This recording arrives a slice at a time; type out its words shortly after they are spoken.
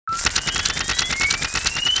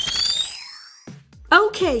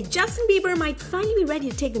Okay, Justin Bieber might finally be ready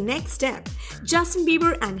to take the next step. Justin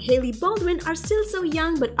Bieber and Hailey Baldwin are still so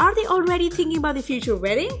young, but are they already thinking about their future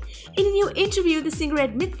wedding? In a new interview, the singer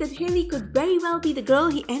admits that Hailey could very well be the girl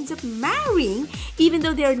he ends up marrying, even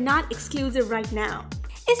though they are not exclusive right now.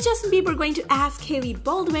 Is Justin Bieber going to ask Hailey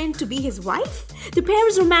Baldwin to be his wife? The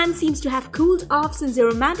pair's romance seems to have cooled off since their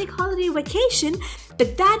romantic holiday vacation,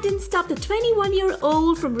 but that didn't stop the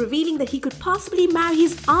 21-year-old from revealing that he could possibly marry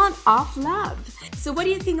his on-off love. So what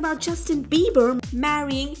do you think about Justin Bieber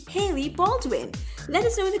marrying Hailey Baldwin? Let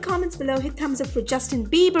us know in the comments below. Hit thumbs up for Justin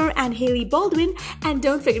Bieber and Hailey Baldwin, and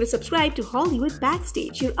don't forget to subscribe to Hollywood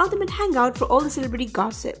Backstage, your ultimate hangout for all the celebrity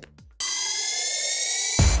gossip.